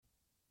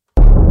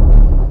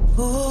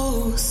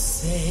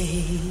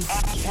say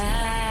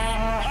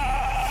can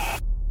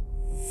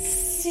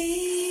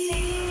see.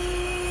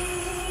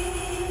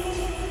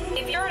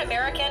 If you're an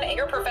American and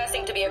you're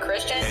professing to be a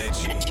Christian,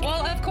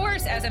 well, of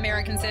course, as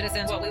American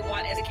citizens, what we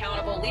want is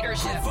accountable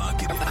leadership.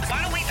 Provocative.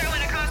 Why don't we throw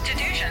in a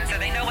constitution so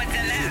they know what's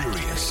in that?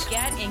 Curious.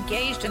 Get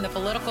engaged in the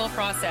political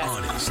process.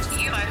 Honest.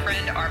 You, my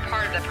friend, are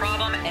part of the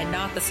problem and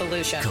not the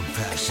solution.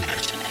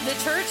 Compassionate. The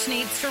church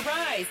needs to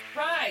rise.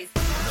 Rise.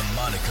 The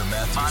Monica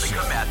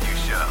Matthews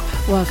Show.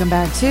 Welcome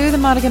back to the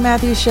Monica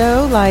Matthews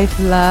Show. Life,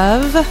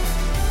 love,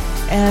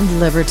 and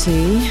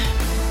liberty.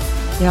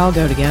 They all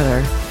go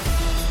together.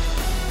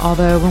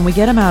 Although when we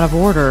get them out of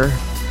order,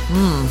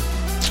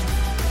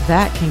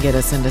 that can get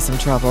us into some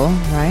trouble,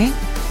 right?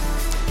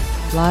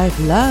 Life,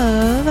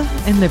 love,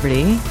 and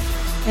liberty.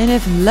 And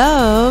if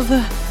love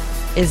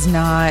is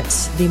not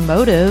the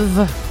motive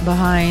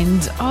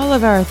behind all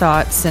of our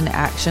thoughts and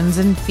actions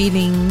and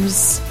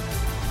feelings,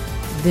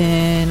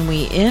 then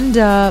we end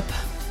up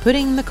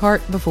putting the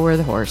cart before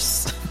the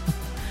horse.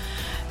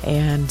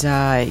 And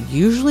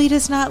usually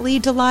does not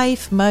lead to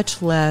life,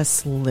 much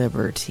less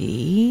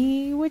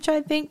liberty, which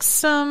I think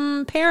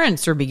some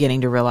parents are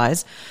beginning to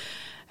realize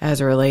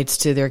as it relates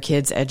to their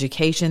kids'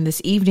 education.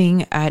 This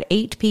evening at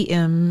 8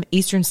 p.m.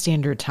 Eastern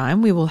Standard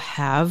Time, we will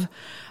have,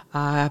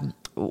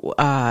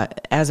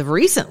 as of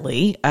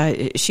recently,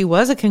 she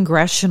was a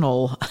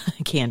congressional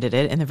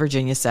candidate in the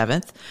Virginia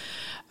 7th.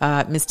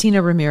 Ms.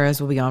 Tina Ramirez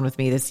will be on with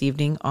me this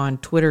evening on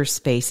Twitter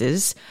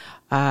Spaces.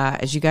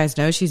 As you guys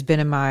know, she's been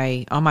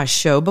on my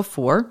show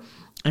before,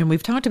 and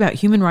we've talked about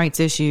human rights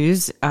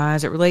issues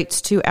as it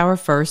relates to our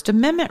First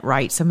Amendment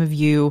rights. Some of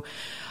you,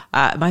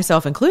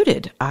 myself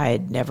included, I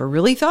had never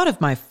really thought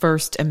of my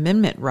First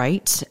Amendment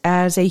rights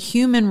as a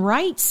human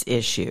rights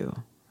issue,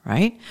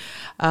 right?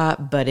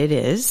 But it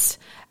is,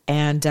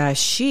 and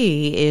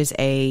she is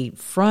a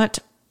front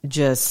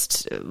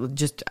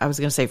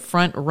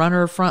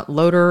runner, front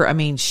loader. I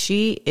mean,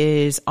 she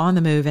is on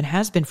the move and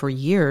has been for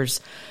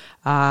years.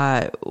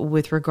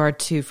 With regard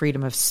to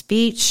freedom of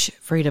speech,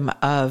 freedom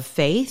of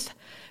faith,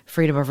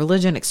 freedom of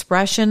religion,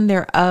 expression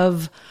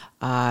thereof.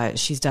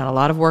 She's done a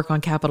lot of work on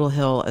Capitol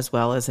Hill as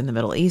well as in the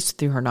Middle East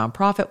through her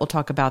nonprofit. We'll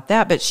talk about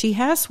that, but she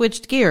has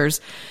switched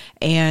gears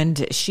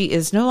and she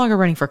is no longer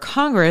running for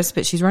Congress,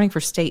 but she's running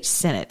for state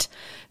Senate.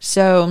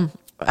 So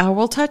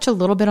we'll touch a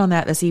little bit on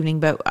that this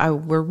evening, but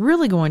we're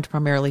really going to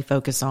primarily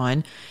focus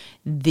on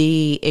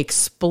the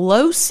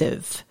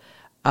explosive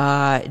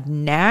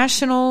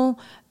national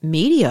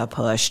media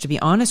push, to be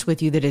honest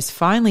with you, that is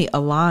finally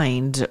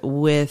aligned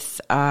with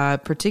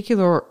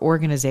particular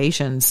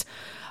organizations.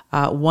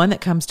 One that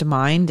comes to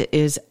mind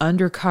is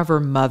Undercover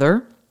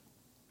Mother.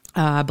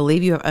 I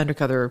believe you have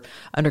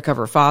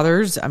undercover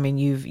fathers. I mean,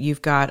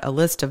 you've got a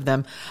list of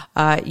them.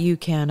 You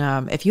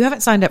can, if you haven't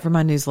signed up for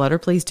my newsletter,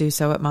 please do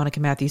so at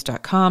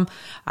monicamatthews.com.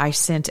 I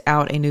sent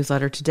out a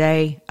newsletter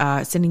today,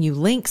 sending you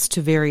links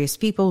to various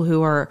people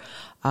who are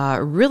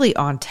really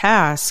on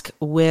task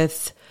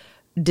with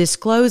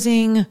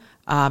disclosing,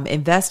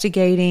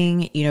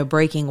 investigating,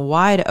 breaking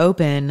wide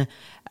open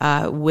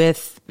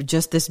with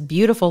just this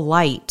beautiful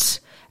light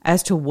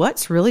as to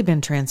what's really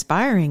been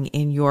transpiring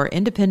in your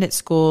independent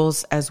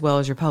schools as well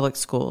as your public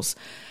schools.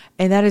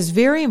 And that is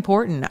very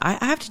important.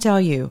 I have to tell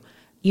you,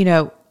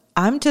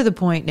 I'm to the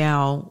point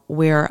now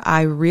where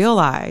I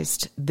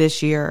realized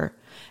this year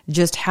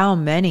just how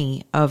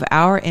many of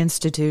our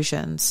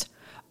institutions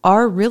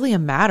are really a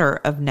matter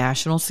of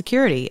national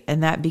security.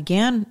 And that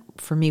began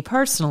for me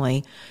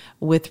personally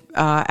with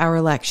our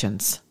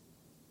elections,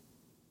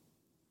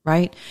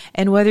 right?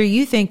 And whether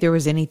you think there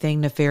was anything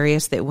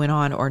nefarious that went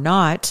on or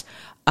not,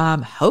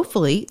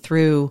 hopefully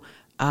through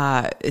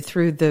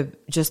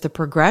the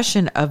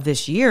progression of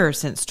this year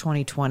since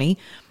 2020,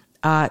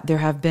 there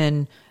have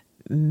been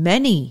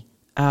many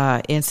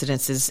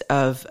incidences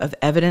of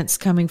evidence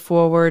coming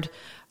forward,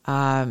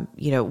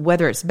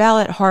 whether it's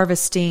ballot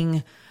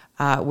harvesting,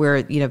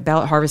 where,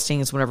 ballot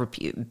harvesting is whenever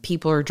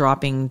people are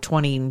dropping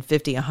 20,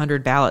 50,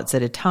 100 ballots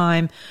at a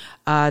time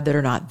that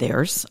are not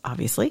theirs,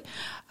 obviously,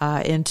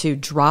 into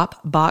drop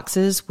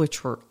boxes,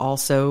 which were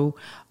also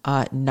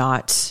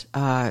not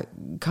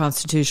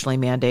constitutionally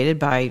mandated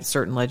by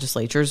certain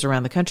legislatures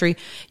around the country.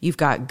 You've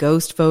got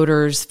ghost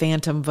voters,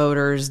 phantom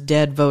voters,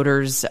 dead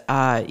voters,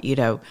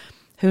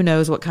 who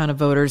knows what kind of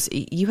voters.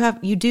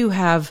 You do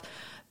have,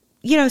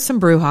 some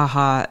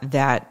brouhaha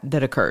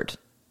that occurred.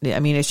 I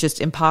mean, it's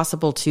just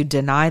impossible to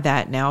deny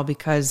that now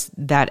because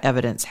that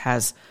evidence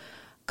has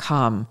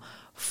come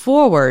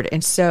forward.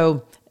 And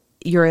so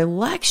your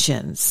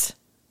elections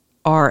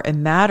are a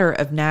matter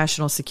of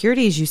national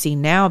security, as you see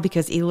now,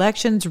 because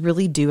elections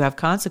really do have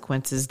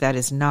consequences. That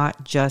is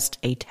not just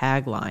a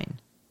tagline,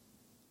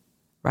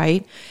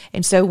 right?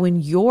 And so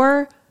when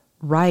your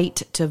right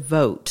to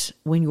vote,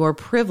 when your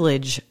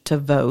privilege to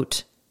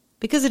vote,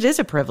 because it is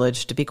a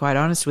privilege, to be quite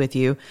honest with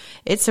you,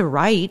 it's a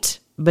right,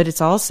 but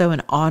it's also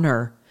an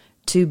honor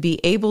to be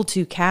able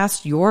to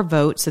cast your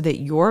vote so that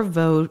your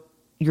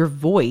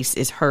voice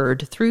is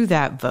heard through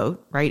that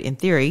vote, right, in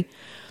theory.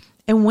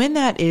 And when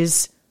that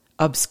is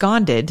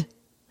absconded,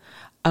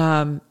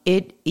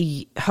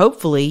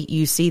 Hopefully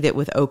you see that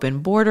with open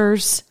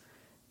borders,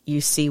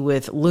 you see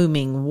with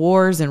looming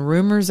wars and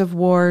rumors of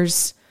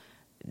wars,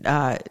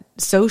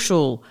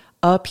 social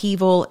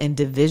upheaval and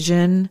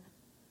division,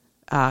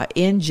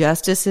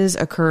 injustices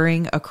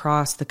occurring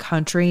across the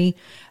country,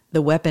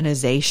 the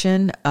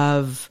weaponization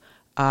of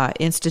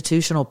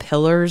institutional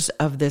pillars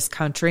of this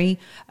country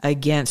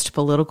against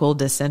political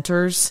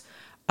dissenters.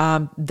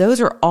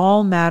 Those are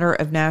all matter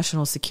of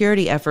national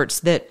security efforts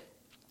that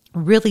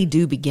really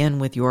do begin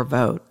with your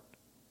vote.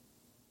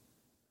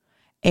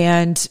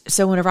 And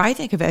so whenever I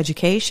think of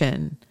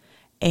education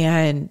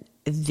and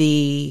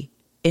the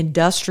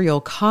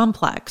industrial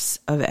complex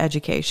of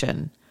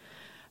education,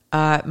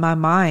 my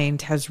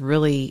mind has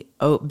really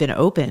been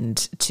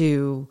opened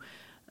to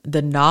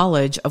the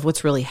knowledge of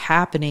what's really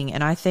happening.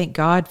 And I thank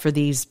God for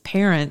these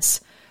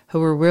parents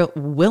who are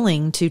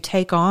willing to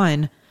take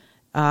on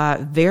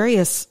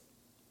various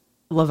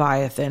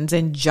leviathans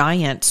and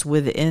giants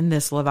within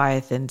this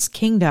leviathan's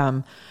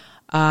kingdom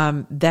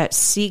that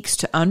seeks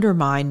to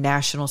undermine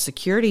national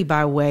security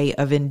by way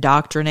of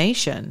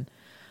indoctrination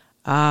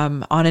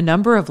on a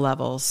number of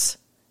levels,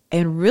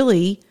 and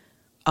really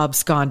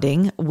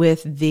absconding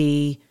with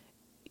the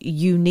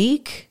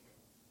unique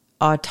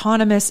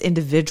autonomous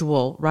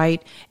individual,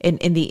 right? And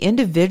the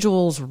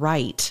individual's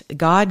right,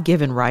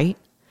 God-given right,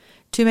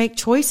 to make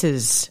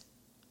choices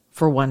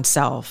for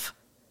oneself,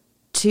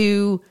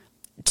 to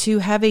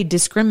have a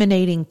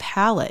discriminating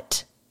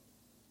palate,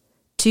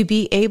 to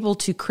be able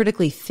to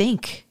critically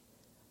think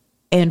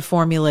and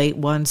formulate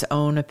one's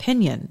own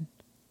opinion.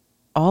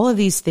 All of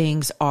these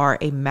things are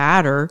a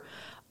matter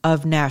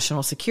of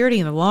national security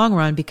in the long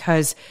run,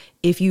 because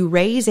if you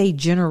raise a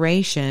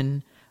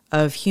generation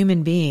of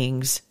human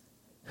beings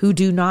who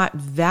do not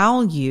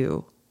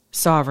value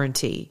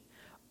sovereignty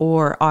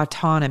or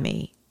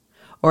autonomy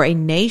or a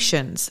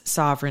nation's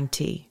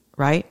sovereignty,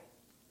 right?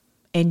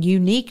 And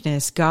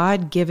uniqueness,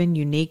 God-given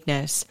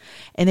uniqueness,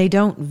 and they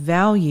don't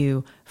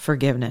value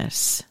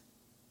forgiveness,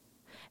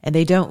 and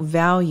they don't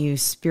value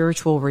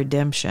spiritual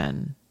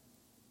redemption,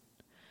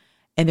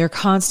 and they're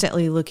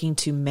constantly looking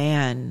to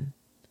man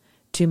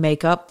to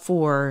make up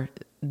for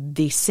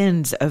the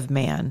sins of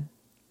man,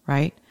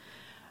 right?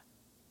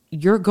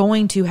 You're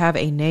going to have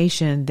a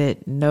nation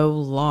that no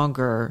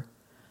longer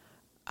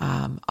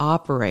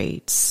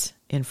operates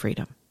in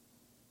freedom.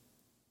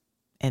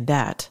 And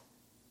that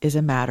is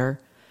a matter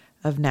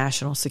of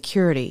national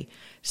security.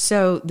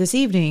 So this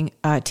evening,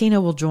 Tina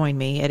will join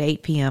me at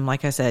 8 p.m.,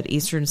 like I said,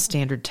 Eastern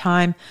Standard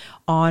Time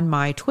on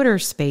my Twitter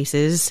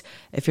Spaces.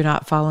 If you're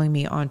not following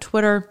me on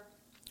Twitter,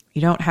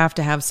 you don't have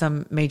to have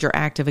some major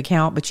active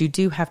account, but you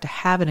do have to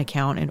have an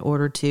account in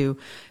order to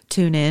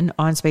tune in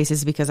on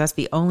Spaces, because that's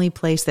the only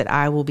place that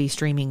I will be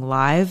streaming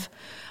live.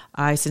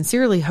 I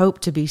sincerely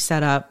hope to be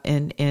set up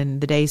in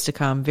the days to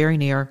come, very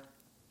near,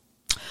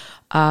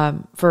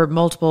 for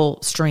multiple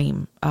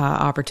stream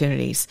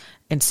opportunities.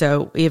 And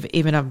so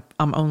even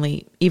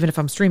if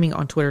I'm streaming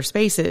on Twitter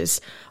Spaces,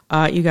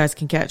 you guys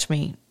can catch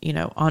me,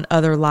 on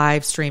other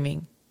live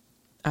streaming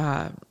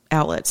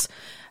outlets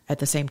at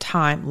the same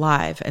time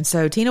live. And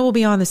so Tina will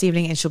be on this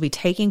evening, and she'll be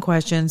taking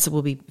questions.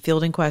 We'll be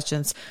fielding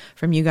questions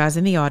from you guys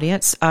in the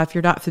audience. If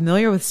you're not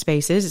familiar with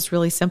Spaces, it's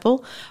really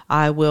simple.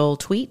 I will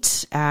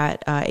tweet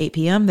at 8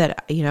 p.m.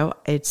 that,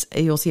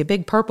 you'll see a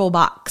big purple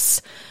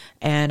box,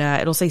 and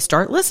it'll say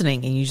start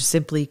listening, and you just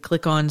simply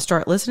click on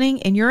start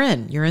listening, and you're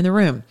in the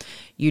room.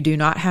 You do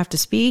not have to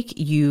speak.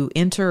 You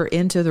enter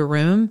into the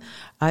room.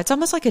 It's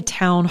almost like a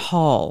town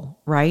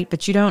hall, right?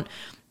 But you don't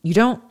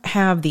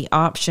have the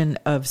option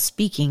of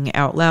speaking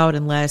out loud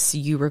unless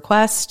you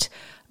request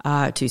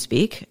to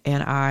speak,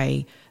 and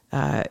I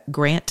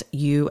grant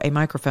you a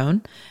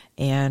microphone,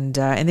 and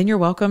then you're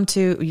welcome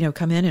to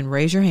come in and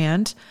raise your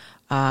hand.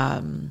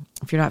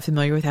 If you're not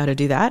familiar with how to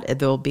do that,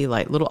 there'll be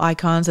like little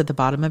icons at the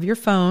bottom of your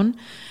phone,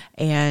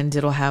 and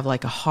it'll have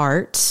like a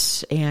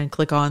heart, and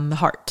click on the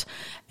heart,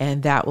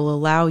 and that will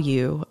allow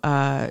you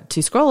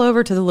to scroll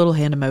over to the little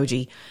hand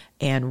emoji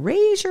and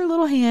raise your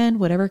little hand,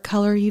 whatever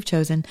color you've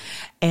chosen.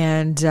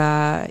 And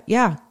and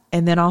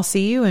then I'll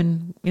see you,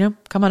 and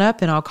come on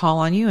up, and I'll call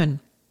on you, and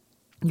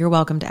you're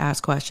welcome to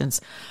ask questions.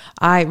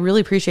 I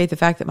really appreciate the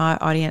fact that my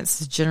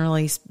audience is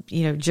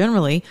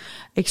generally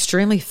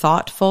extremely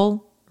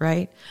thoughtful,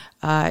 right?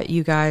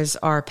 You guys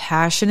are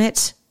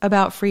passionate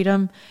about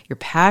freedom. You're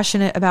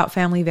passionate about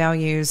family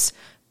values,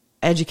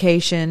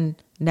 education,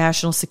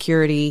 national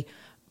security,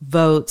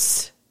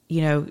 votes.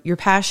 You're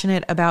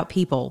passionate about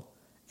people.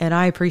 And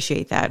I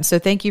appreciate that. And so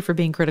thank you for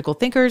being critical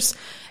thinkers,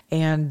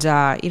 and,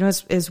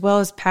 as well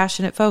as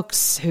passionate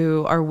folks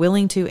who are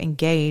willing to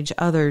engage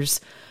others,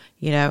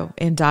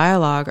 in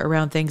dialogue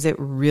around things that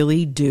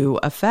really do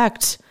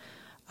affect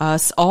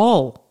us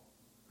all,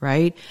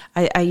 right?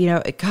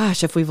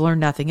 Gosh, if we've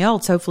learned nothing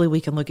else, hopefully we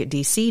can look at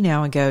DC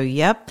now and go,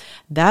 yep,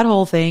 that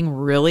whole thing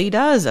really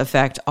does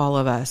affect all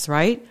of us,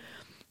 right?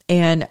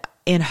 And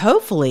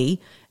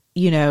hopefully,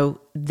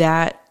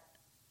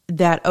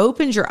 that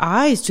opens your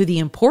eyes to the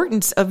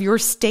importance of your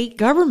state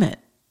government,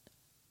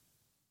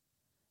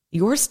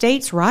 your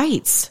state's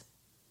rights,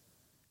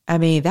 I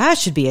mean, that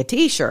should be a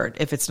t-shirt.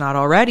 If it's not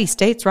already,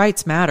 states'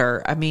 rights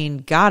matter. I mean,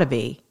 gotta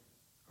be,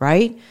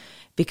 right?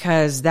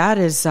 Because that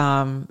is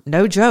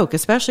no joke,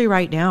 especially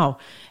right now.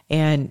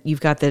 And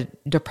you've got the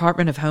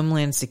Department of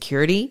Homeland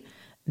Security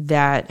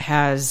that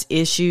has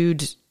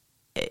issued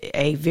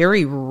a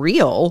very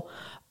real,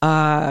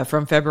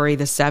 from February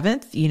the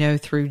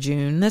 7th, through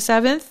June the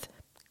 7th,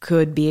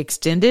 could be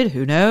extended.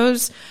 Who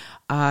knows?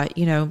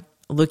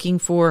 Looking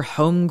for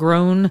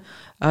homegrown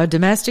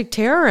domestic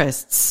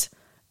terrorists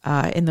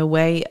in the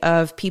way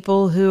of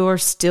people who are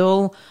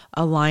still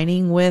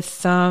aligning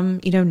with,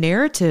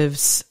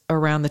 narratives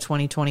around the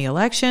 2020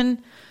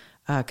 election,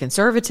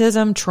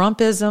 conservatism,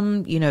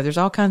 Trumpism. There's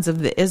all kinds of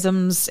the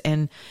isms,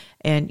 and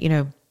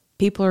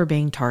people are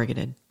being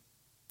targeted.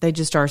 They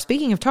just are.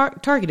 Speaking of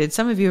targeted,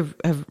 some of you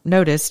have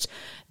noticed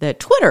that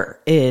Twitter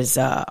is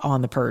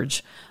on the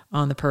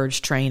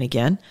purge train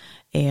again.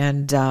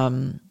 And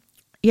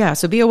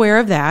so be aware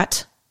of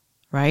that,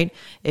 right?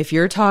 If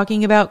you're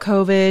talking about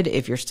COVID,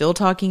 if you're still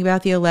talking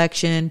about the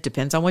election,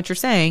 depends on what you're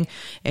saying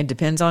and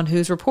depends on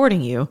who's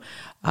reporting you.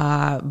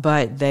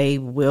 But they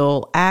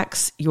will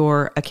axe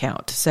your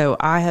account. So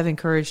I have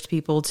encouraged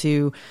people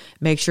to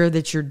make sure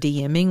that you're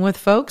DMing with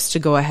folks to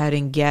go ahead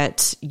and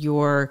get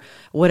your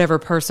whatever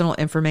personal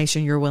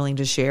information you're willing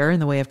to share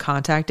in the way of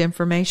contact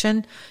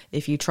information.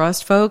 If you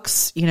trust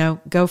folks,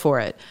 go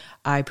for it.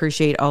 I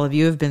appreciate all of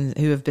you who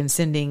have been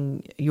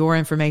sending your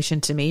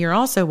information to me. You're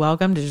also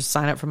welcome to just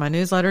sign up for my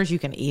newsletters. You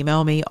can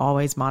email me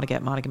always,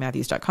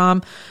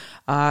 Monica@monicamatthews.com.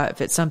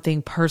 If it's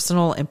something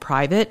personal and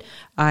private,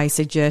 I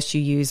suggest you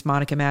use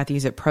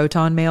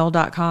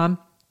monicamathews@protonmail.com.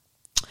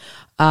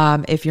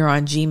 If you're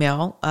on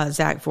Gmail,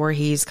 Zach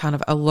Voorhees kind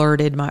of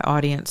alerted my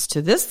audience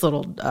to this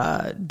little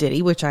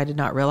ditty, which I did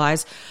not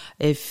realize.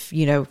 If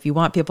you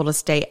want people to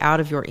stay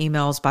out of your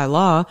emails by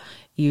law,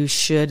 you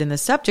should, in the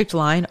subject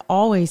line,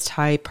 always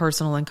type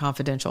personal and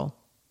confidential.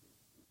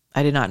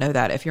 I did not know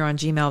that. If you're on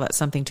Gmail, that's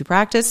something to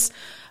practice,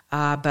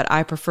 but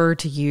I prefer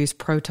to use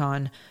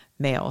Proton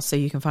Mail. So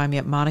you can find me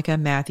at Monica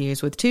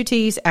Matthews with 2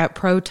 T's at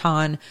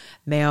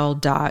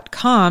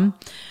protonmail.com.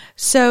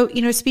 So,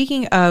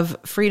 speaking of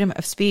freedom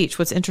of speech,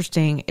 what's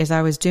interesting is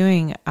I was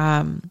doing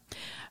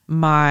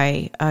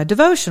my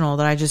devotional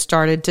that I just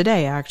started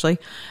today, actually,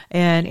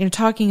 and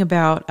talking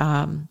about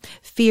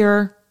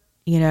fear,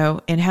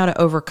 and how to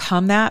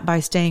overcome that by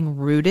staying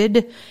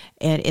rooted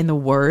and in the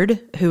Word,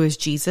 who is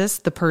Jesus,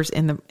 the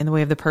person in the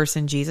way of the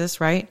person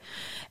Jesus, right?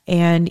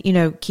 And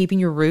keeping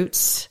your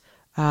roots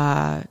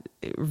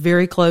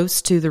very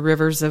close to the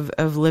rivers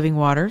of living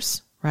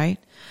waters, right?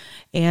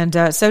 And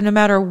so no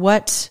matter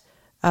what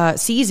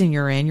season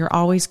you're in, you're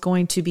always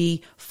going to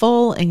be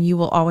full and you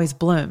will always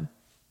bloom,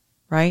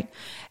 right?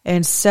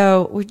 And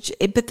so,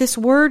 but this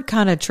word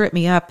kind of tripped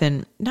me up,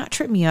 and not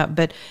tripped me up,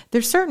 but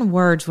there's certain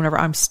words whenever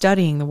I'm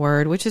studying the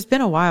word, which has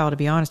been a while, to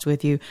be honest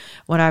with you,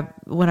 when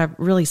I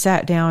really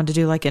sat down to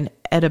do like an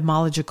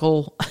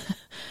etymological,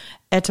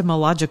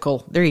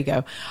 there you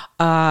go,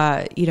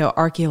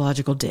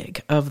 archaeological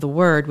dig of the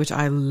word, which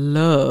I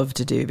love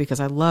to do because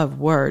I love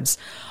words.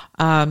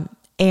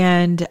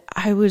 And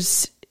I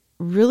was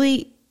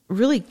really,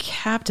 really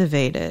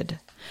captivated.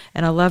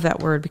 And I love that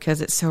word because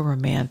it's so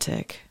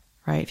romantic,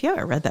 right? If you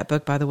haven't read that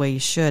book, by the way, you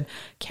should.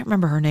 Can't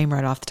remember her name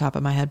right off the top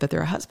of my head, but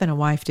they're a husband and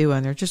wife duo,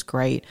 and they're just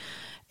great.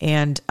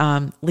 And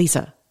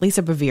Lisa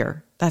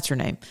Bevere, that's her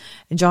name.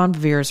 And John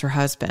Bevere is her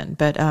husband.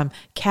 But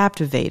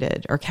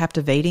Captivated or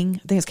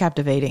Captivating, I think it's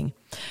Captivating.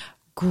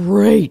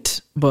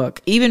 Great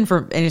book,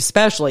 and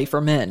especially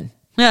for men.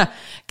 Yeah,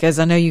 because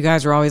I know you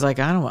guys are always like,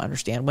 I don't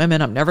understand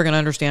women. I'm never going to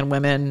understand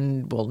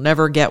women. We'll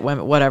never get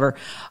women, whatever.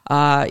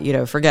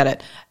 Forget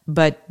it.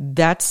 But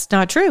that's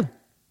not true.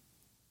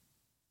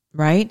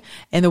 Right?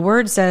 And the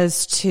word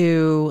says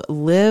to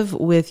live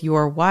with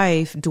your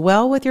wife,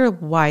 dwell with your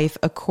wife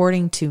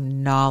according to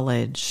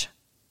knowledge.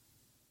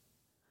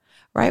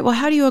 Right? Well,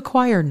 how do you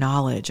acquire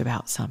knowledge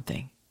about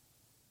something?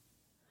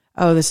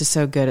 Oh, this is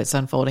so good. It's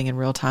unfolding in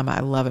real time. I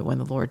love it when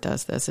the Lord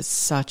does this. It's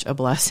such a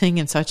blessing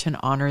and such an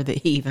honor that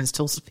he even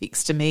still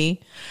speaks to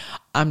me.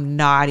 I'm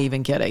not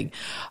even kidding.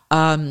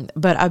 But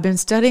I've been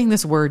studying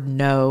this word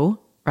know,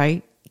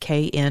 right?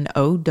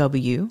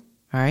 K-N-O-W,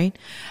 all right?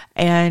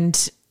 And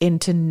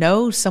to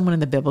know someone in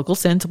the biblical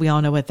sense, we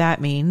all know what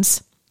that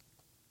means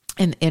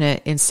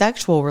in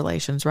sexual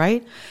relations,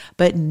 right?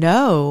 But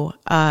know,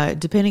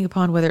 depending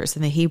upon whether it's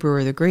in the Hebrew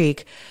or the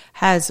Greek,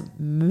 has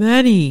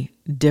many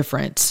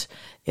different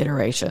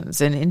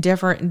iterations and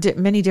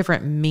many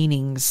different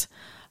meanings.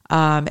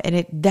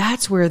 And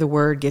that's where the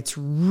word gets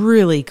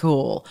really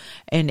cool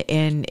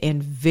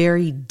and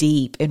very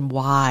deep and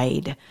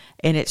wide.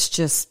 And it's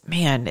just,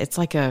 man, it's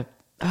like I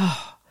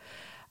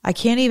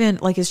can't even,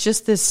 it's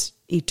just this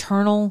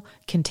eternal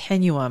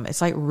continuum.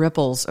 It's like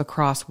ripples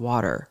across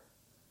water.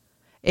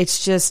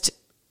 It's just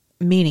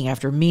meaning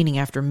after meaning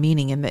after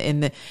meaning,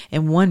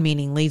 and one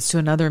meaning leads to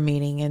another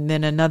meaning and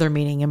then another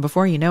meaning. And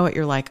before you know it,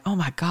 you're like, oh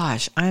my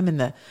gosh,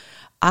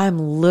 I'm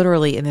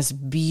literally in this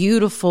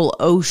beautiful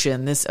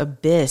ocean, this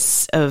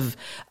abyss of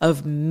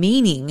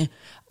meaning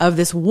of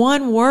this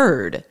one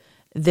word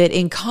that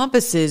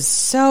encompasses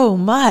so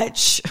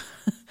much.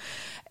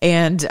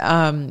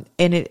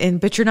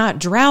 But you're not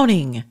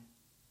drowning,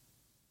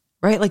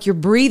 right? Like you're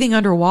breathing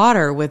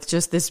underwater with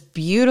just this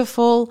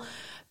beautiful,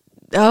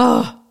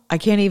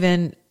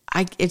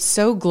 it's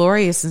so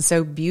glorious and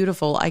so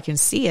beautiful. I can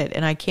see it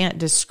and I can't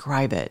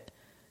describe it.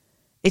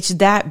 It's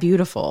that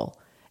beautiful.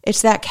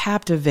 It's that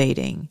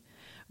captivating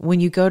when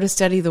you go to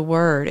study the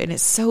word, and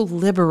it's so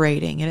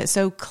liberating and it's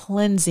so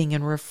cleansing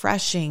and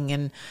refreshing,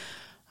 and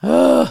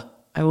I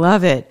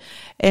love it.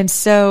 And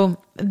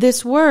so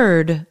this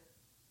word,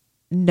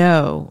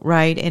 know,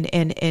 right?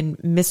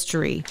 And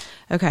mystery.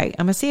 Okay.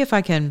 I'm going to see if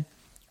I can.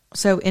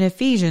 So in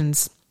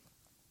Ephesians,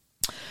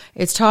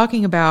 it's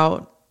talking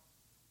about,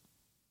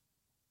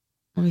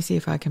 let me see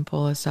if I can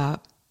pull this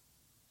up.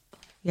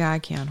 Yeah, I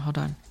can. Hold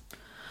on.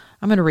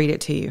 I'm going to read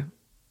it to you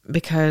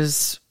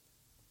because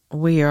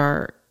we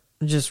are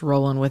just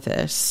rolling with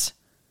this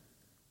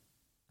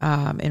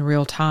in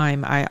real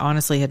time. I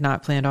honestly had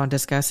not planned on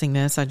discussing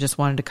this. I just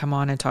wanted to come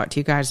on and talk to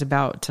you guys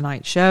about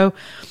tonight's show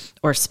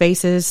or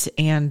Spaces.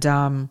 And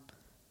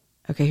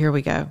okay, here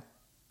we go.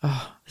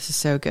 Oh, this is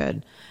so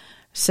good.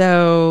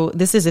 So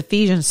this is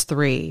Ephesians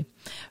 3.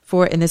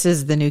 And this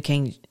is the New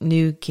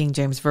King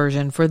James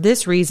Version. For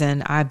this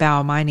reason, I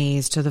bow my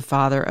knees to the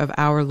Father of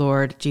our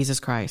Lord Jesus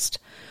Christ,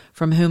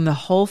 from whom the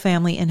whole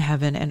family in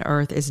heaven and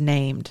earth is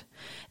named,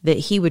 that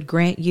he would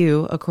grant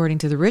you, according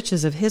to the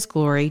riches of his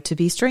glory, to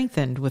be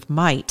strengthened with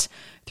might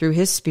through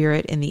his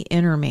Spirit in the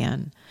inner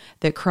man,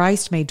 that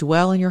Christ may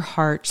dwell in your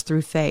hearts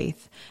through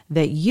faith,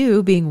 that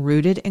you, being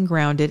rooted and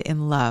grounded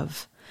in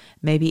love,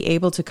 may be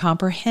able to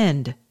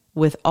comprehend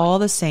with all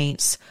the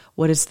saints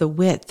what is the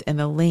width and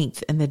the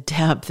length and the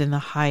depth and the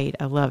height.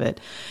 I love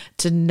it.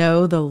 To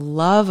know the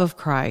love of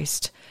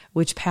Christ,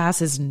 which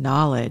passes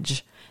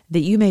knowledge, that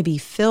you may be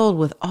filled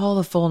with all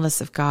the fullness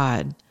of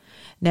God.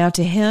 Now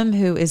to him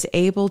who is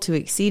able to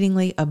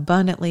exceedingly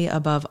abundantly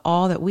above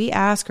all that we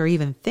ask or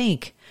even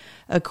think,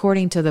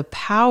 according to the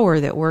power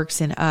that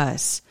works in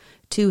us,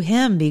 to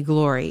him be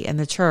glory in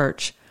the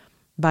church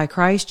by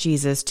Christ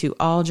Jesus to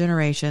all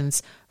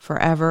generations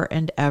forever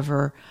and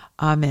ever.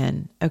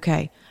 Amen.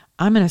 Okay,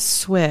 I'm going to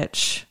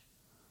switch.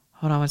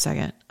 Hold on one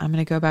second. I'm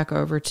going to go back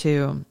over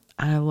to,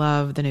 I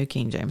love the New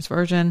King James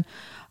Version.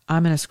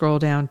 I'm going to scroll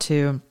down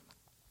to,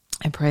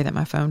 and pray that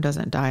my phone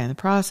doesn't die in the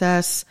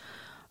process,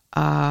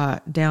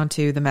 down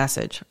to the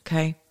Message,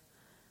 okay?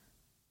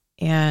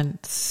 And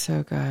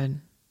so good.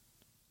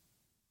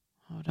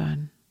 Hold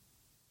on.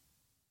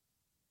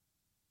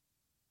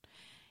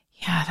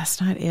 Yeah, that's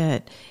not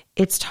it.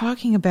 It's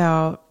talking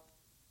about,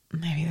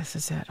 maybe this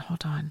is it.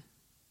 Hold on.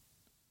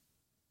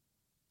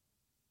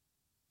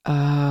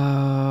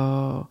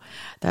 Oh,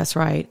 that's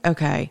right.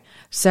 Okay.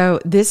 So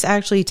this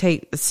actually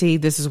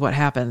this is what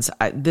happens.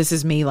 This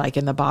is me like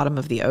in the bottom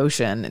of the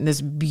ocean, in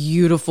this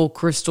beautiful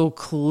crystal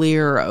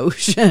clear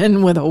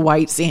ocean with a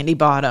white sandy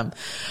bottom.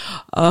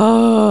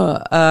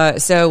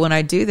 So when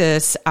I do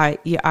this,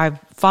 I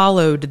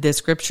followed this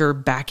scripture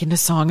back into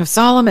Song of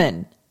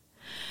Solomon,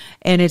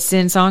 and it's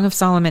in Song of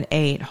Solomon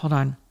 8. Hold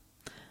on.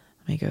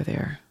 Let me go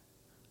there.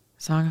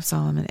 Song of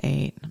Solomon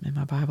 8. I'm in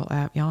my Bible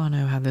app. Y'all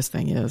know how this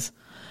thing is.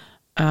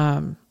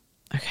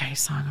 Okay,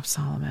 Song of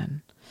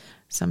Solomon.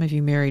 Some of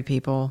you married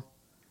people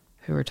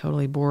who are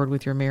totally bored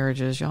with your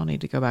marriages, y'all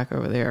need to go back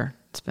over there,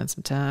 spend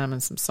some time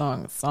in some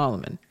Song of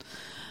Solomon.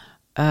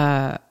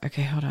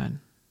 Okay, hold on.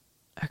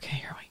 Okay,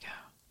 here we go.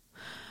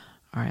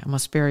 All right, I'm going to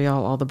spare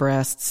y'all all the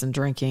breasts and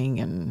drinking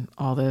and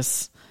all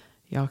this.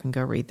 Y'all can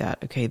go read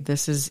that. Okay,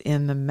 this is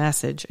in the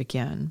Message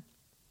again.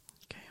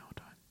 Okay, hold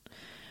on.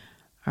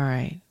 All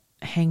right.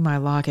 Hang my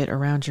locket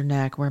around your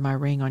neck, wear my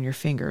ring on your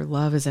finger.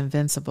 Love is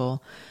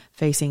invincible,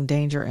 facing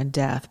danger and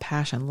death.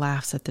 Passion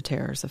laughs at the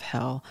terrors of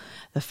hell.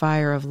 The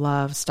fire of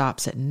love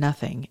stops at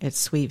nothing. It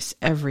sweeps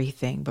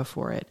everything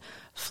before it.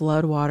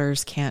 Flood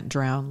waters can't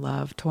drown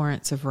love.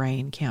 Torrents of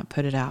rain can't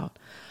put it out.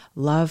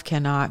 Love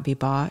cannot be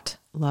bought.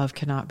 Love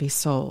cannot be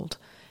sold.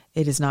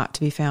 It is not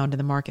to be found in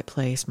the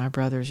marketplace. My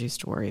brothers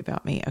used to worry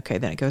about me. Okay,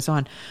 then it goes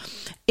on.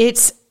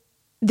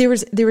 There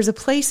was a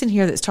place in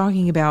here that's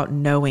talking about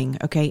knowing,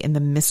 okay, and the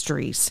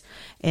mysteries.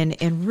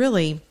 And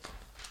really,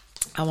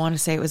 I want to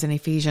say it was in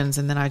Ephesians,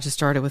 and then I just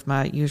started with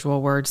my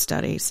usual word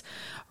studies,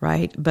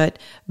 right? But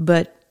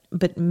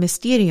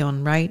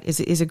mysterion, right,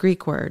 is a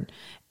Greek word.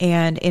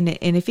 And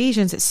in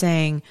Ephesians, it's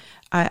saying,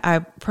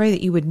 I pray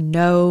that you would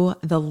know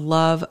the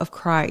love of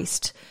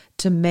Christ,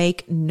 to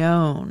make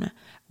known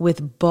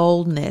with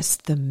boldness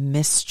the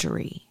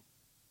mystery.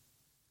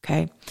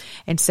 Okay.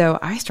 And so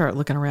I start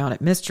looking around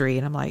at mystery,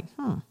 and I'm like,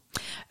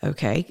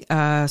 okay.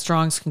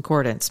 Strong's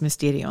Concordance,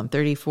 mysterion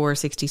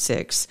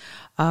 3466,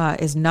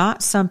 is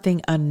not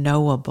something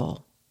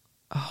unknowable.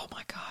 Oh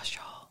my gosh,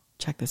 y'all,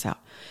 check this out.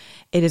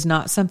 It is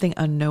not something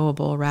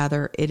unknowable.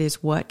 Rather, it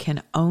is what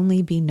can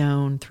only be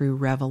known through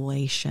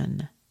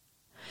revelation,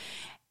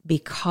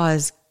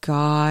 because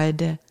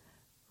God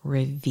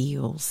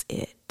reveals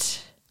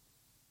it.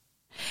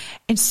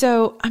 And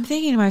so I'm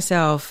thinking to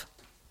myself,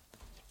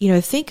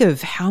 think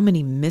of how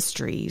many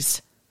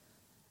mysteries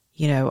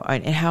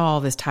and how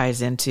all this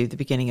ties into the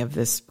beginning of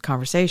this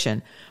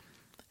conversation.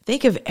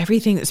 Think of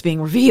everything that's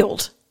being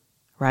revealed,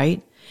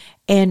 right?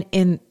 And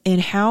in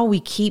how we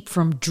keep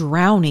from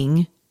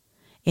drowning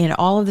in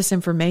all of this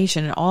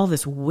information and all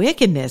this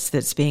wickedness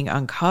that's being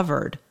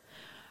uncovered,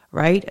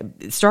 right?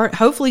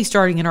 Hopefully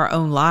starting in our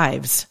own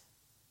lives.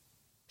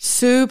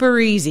 Super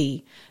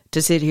easy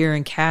to sit here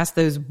and cast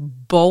those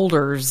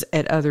boulders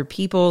at other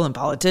people and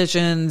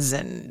politicians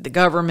and the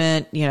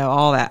government,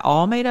 all that,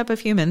 all made up of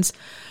humans.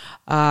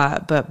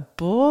 But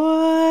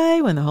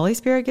boy, when the Holy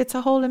Spirit gets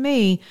a hold of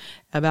me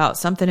about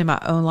something in my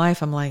own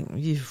life, I'm like,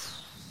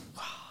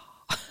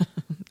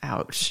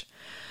 ouch.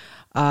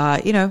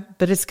 But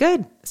it's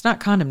good. It's not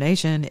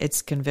condemnation.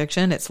 It's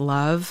conviction. It's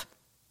love,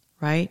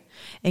 right?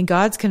 And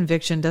God's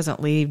conviction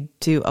doesn't lead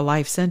to a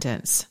life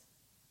sentence.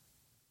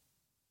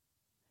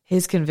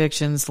 His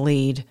convictions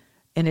lead,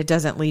 and it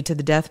doesn't lead to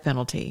the death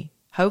penalty.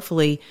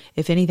 Hopefully,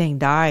 if anything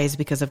dies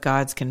because of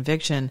God's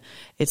conviction,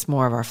 it's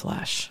more of our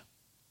flesh,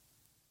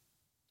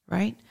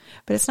 right?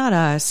 But it's not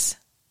us.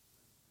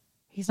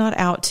 He's not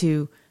out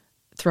to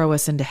throw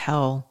us into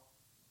hell.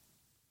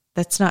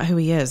 That's not who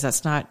he is.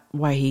 That's not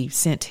why he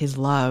sent his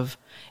love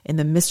and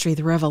the mystery,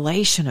 the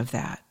revelation of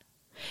that.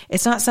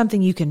 It's not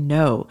something you can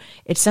know.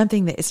 It's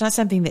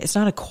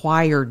not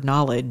acquired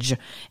knowledge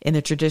in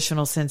the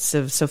traditional sense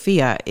of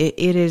Sophia.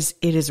 It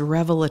is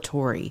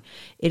revelatory.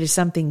 It is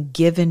something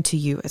given to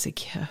you as a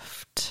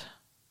gift.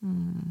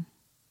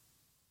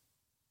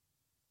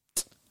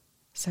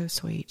 So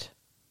sweet.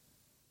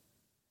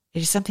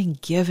 It is something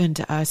given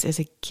to us as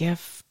a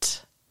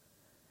gift.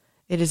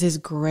 It is his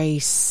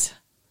grace.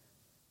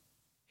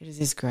 It is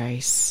his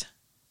grace.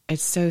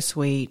 It's so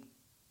sweet.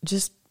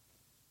 Just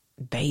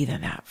bathe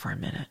in that for a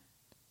minute.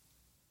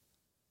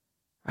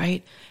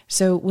 Right?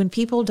 So when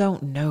people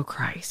don't know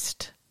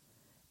Christ,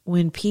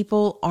 when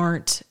people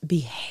aren't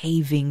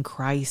behaving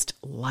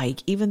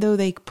Christ-like, even though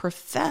they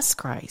profess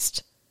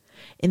Christ,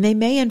 and they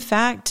may in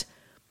fact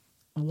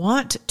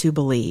want to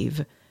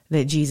believe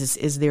that Jesus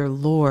is their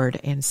Lord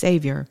and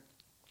Savior,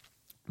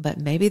 but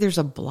maybe there's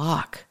a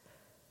block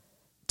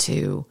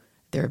to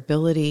their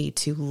ability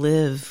to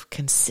live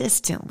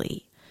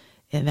consistently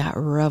in that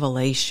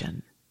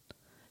revelation,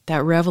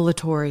 that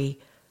revelatory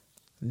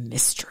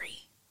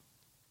mystery,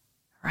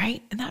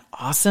 right? Isn't that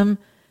awesome?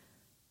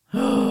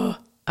 Oh,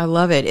 I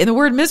love it. And the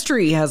word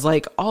mystery has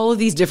like all of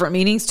these different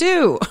meanings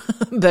too.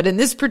 But in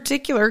this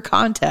particular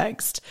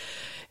context,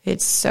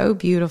 it's so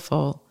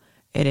beautiful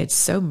and it's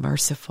so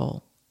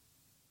merciful.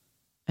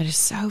 And it's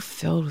so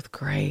filled with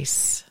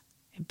grace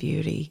and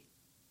beauty.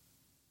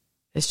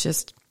 It's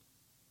just,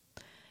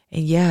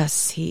 and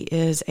yes, he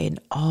is an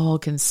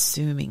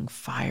all-consuming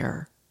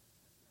fire,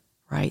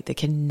 right? That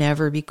can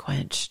never be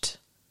quenched.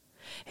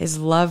 His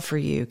love for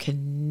you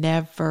can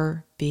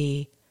never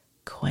be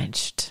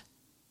quenched.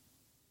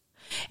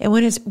 And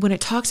when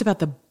it talks about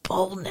the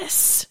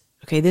boldness,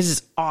 okay, this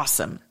is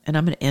awesome. And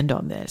I'm going to end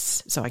on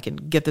this so I can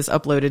get this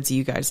uploaded so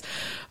you guys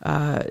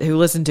who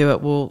listen to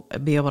it will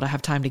be able to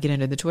have time to get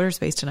into the Twitter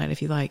space tonight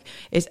if you like.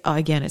 It's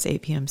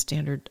 8 p.m.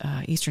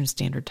 Eastern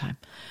Standard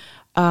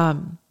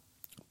Time.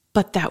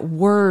 But that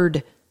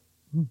word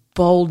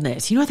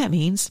boldness, you know what that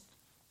means?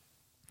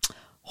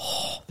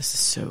 Oh, this is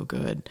so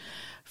good.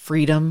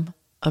 Freedom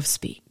of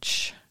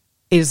speech.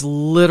 It is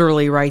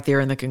literally right there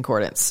in the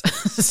concordance.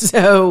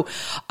 So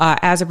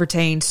as it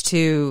pertains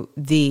to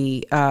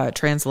the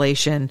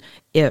translation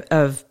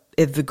of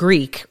the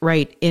Greek,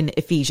 right, in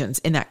Ephesians,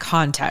 in that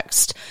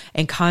context.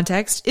 And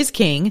context is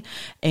king,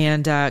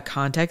 and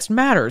context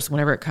matters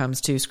whenever it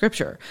comes to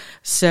Scripture.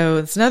 So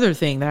it's another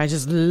thing that I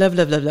just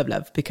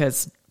love,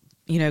 because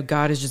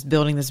God is just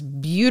building this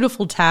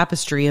beautiful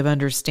tapestry of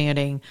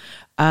understanding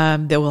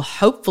that will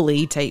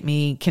hopefully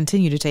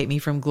continue to take me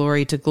from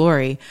glory to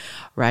glory,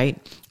 right?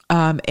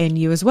 And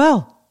you as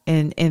well.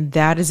 And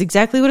that is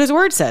exactly what his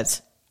word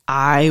says.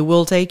 I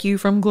will take you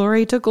from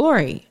glory to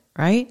glory,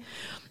 right?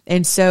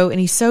 And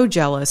he's so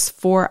jealous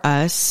for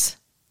us.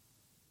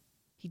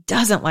 He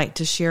doesn't like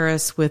to share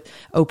us with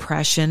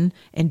oppression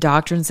and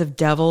doctrines of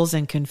devils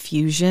and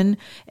confusion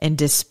and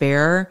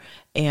despair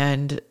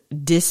and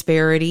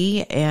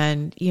disparity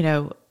and,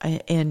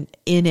 and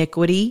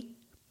inequity,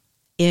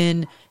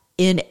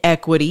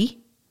 inequity.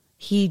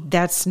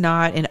 That's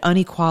not an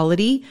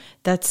inequality.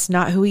 That's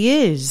not who he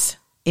is.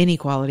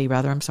 Inequality,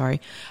 rather. I'm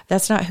sorry.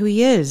 That's not who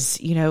he is.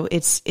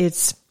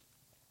 It's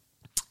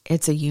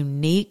a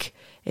unique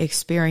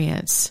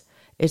experience.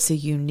 It's a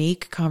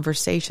unique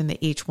conversation that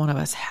each one of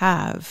us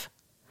have.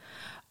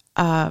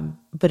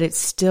 But it's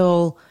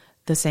still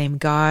the same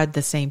God,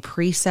 the same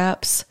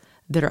precepts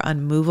that are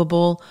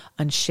unmovable,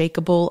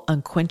 unshakable,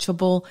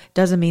 unquenchable.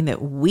 Doesn't mean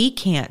that we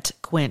can't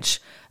quench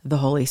the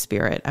Holy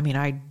Spirit. I mean,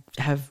 I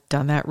have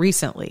done that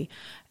recently,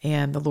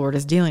 and the Lord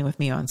is dealing with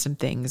me on some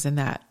things in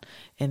that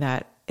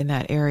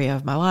area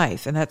of my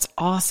life, and that's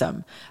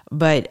awesome.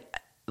 But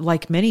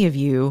like many of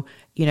you,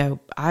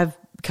 I've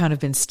kind of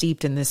been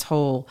steeped in this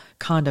whole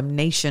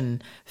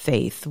condemnation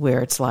faith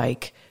where it's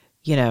like,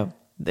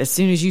 as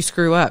soon as you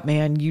screw up,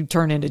 man, you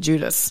turn into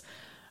Judas.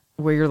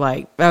 where you're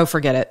like, oh,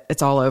 forget it.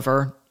 It's all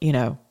over.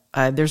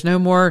 There's no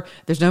more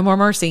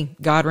mercy.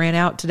 God ran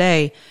out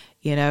today.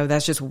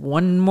 That's just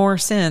one more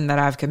sin that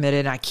I've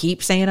committed. I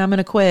keep saying I'm going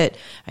to quit.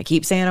 I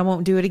keep saying I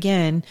won't do it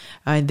again.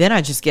 And then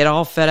I just get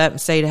all fed up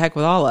and say to heck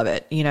with all of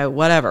it.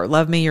 Whatever,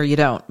 love me or you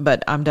don't,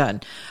 but I'm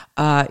done.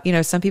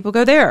 Some people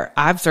go there.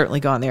 I've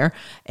certainly gone there.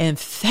 And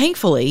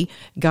thankfully,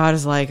 God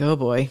is like, oh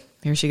boy,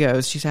 here she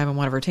goes. She's having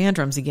one of her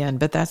tantrums again.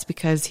 But that's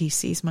because he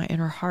sees my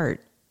inner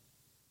heart.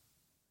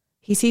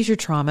 He sees your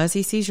traumas.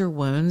 He sees your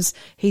wounds.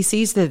 He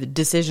sees the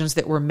decisions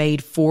that were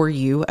made for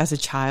you as a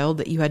child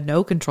that you had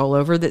no control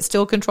over that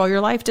still control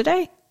your life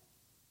today.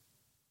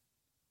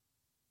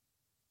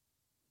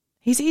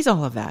 He sees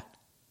all of that.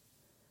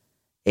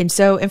 And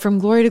from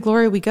glory to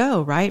glory we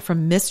go, right?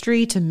 From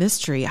mystery to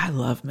mystery. I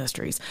love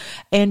mysteries.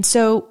 And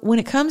so when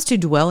it comes to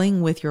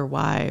dwelling with your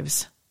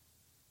wives,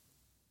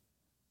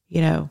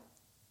 I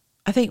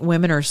think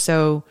women are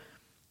so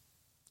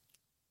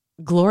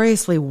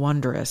gloriously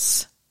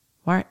wondrous.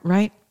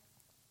 Right?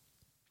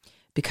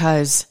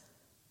 Because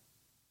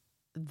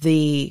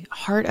the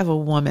heart of a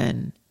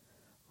woman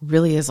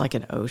really is like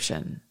an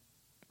ocean,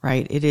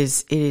 right? It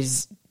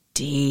is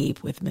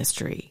deep with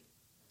mystery.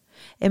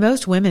 And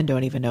most women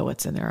don't even know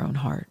what's in their own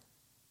heart.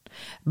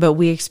 But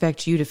we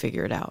expect you to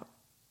figure it out,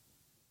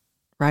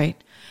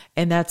 right?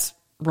 And that's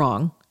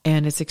wrong.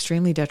 And it's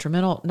extremely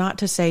detrimental. Not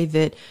to say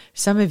that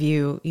some of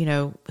you,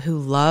 who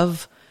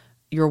love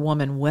your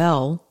woman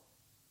well,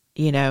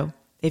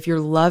 if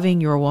you're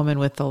loving your woman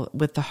with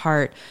the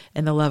heart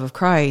and the love of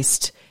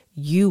Christ,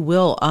 you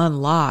will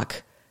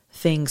unlock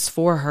things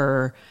for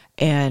her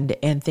and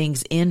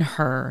things in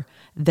her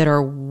that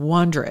are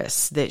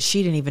wondrous that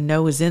she didn't even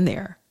know was in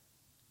there.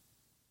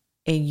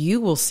 And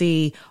you will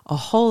see a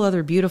whole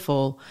other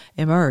beautiful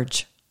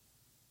emerge.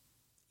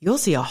 You'll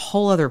see a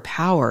whole other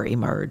power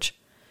emerge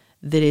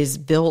that is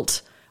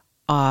built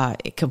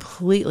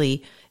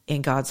completely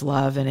in God's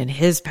love and in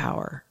his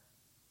power.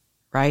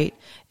 Right?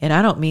 And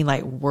I don't mean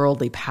like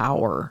worldly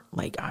power,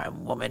 like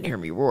I'm woman, hear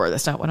me roar.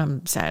 That's not what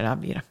I'm saying.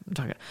 I'm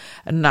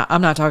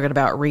not talking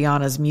about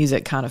Rihanna's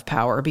music kind of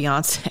power,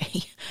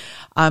 Beyonce.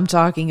 I'm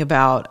talking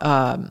about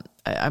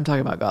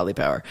godly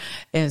power.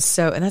 And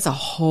that's a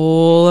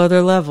whole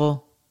other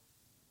level.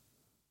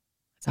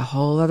 It's a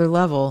whole other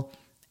level.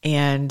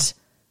 And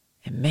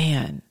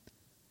man,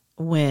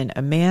 when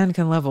a man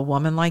can love a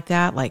woman like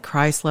that, like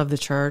Christ loved the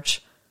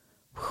church,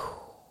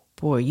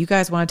 boy, you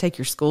guys want to take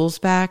your schools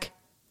back?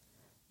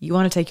 You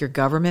want to take your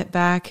government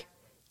back?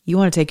 You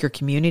want to take your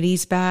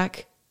communities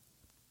back?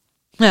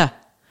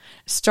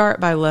 Start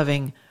by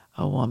loving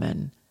a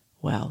woman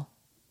well.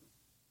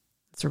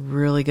 It's a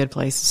really good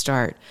place to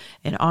start.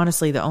 And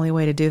honestly, the only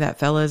way to do that,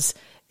 fellas,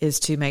 is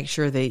to make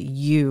sure that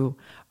you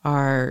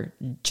are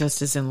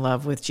just as in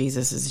love with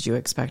Jesus as you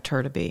expect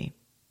her to be.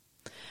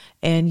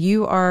 And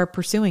you are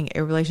pursuing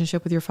a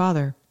relationship with your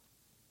Father.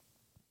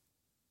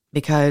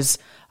 Because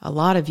a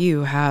lot of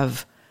you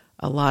have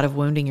a lot of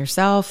wounding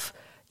yourself.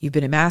 You've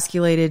been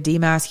emasculated,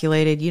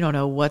 demasculated. You don't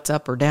know what's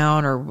up or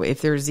down or if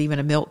there's even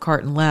a milk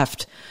carton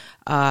left.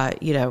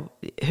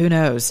 Who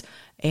knows?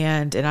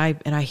 And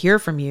I hear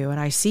from you and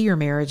I see your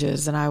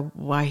marriages and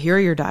I hear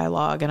your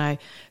dialogue and I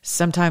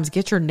sometimes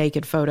get your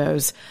naked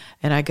photos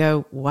and I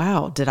go,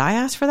 wow, did I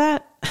ask for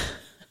that?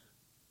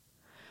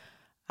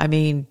 I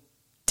mean,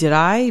 did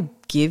I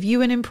give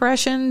you an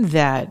impression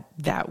that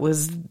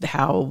was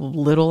how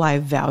little I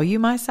value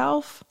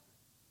myself?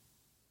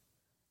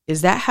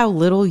 Is that how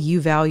little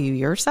you value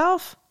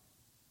yourself?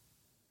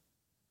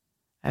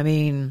 I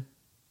mean,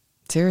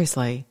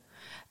 seriously.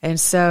 And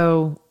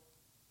so,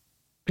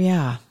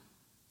 yeah,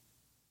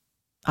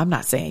 I'm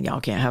not saying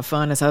y'all can't have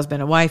fun as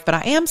husband and wife, but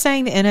I am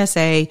saying the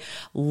NSA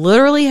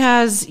literally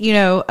has,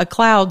 a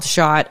cloud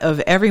shot of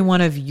every one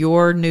of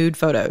your nude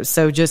photos.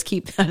 So just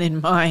keep that in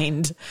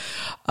mind.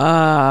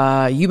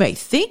 You may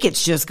think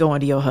it's just going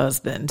to your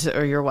husband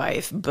or your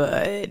wife,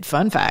 but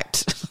fun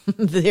fact,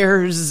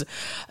 there's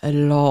a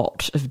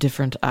lot of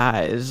different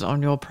eyes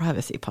on your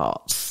privacy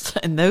parts.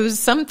 And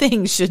some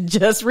things should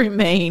just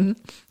remain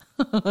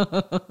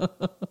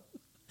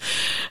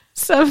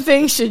Some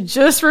things should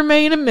just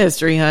remain a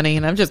mystery, honey,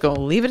 and I'm just going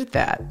to leave it at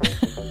that.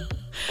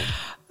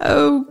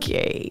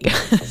 Okay.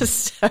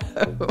 So,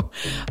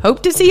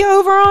 hope to see you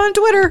over on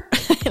Twitter.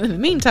 In the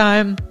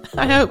meantime,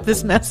 I hope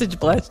this message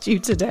blessed you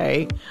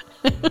today.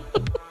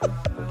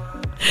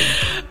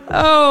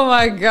 Oh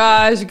my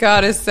gosh,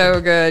 God is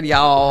so good,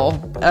 y'all.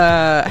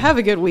 Have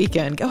a good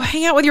weekend. Go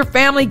hang out with your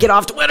family. Get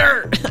off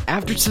Twitter.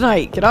 After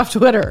tonight, get off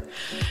Twitter.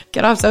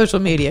 Get off social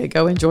media.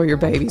 Go enjoy your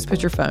babies.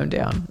 Put your phone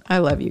down. I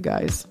love you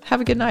guys. Have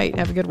a good night.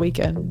 Have a good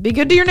weekend. Be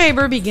good to your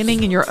neighbor,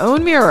 beginning in your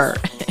own mirror.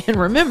 And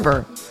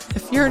remember,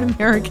 if you're an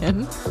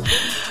American,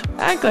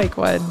 act like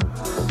one.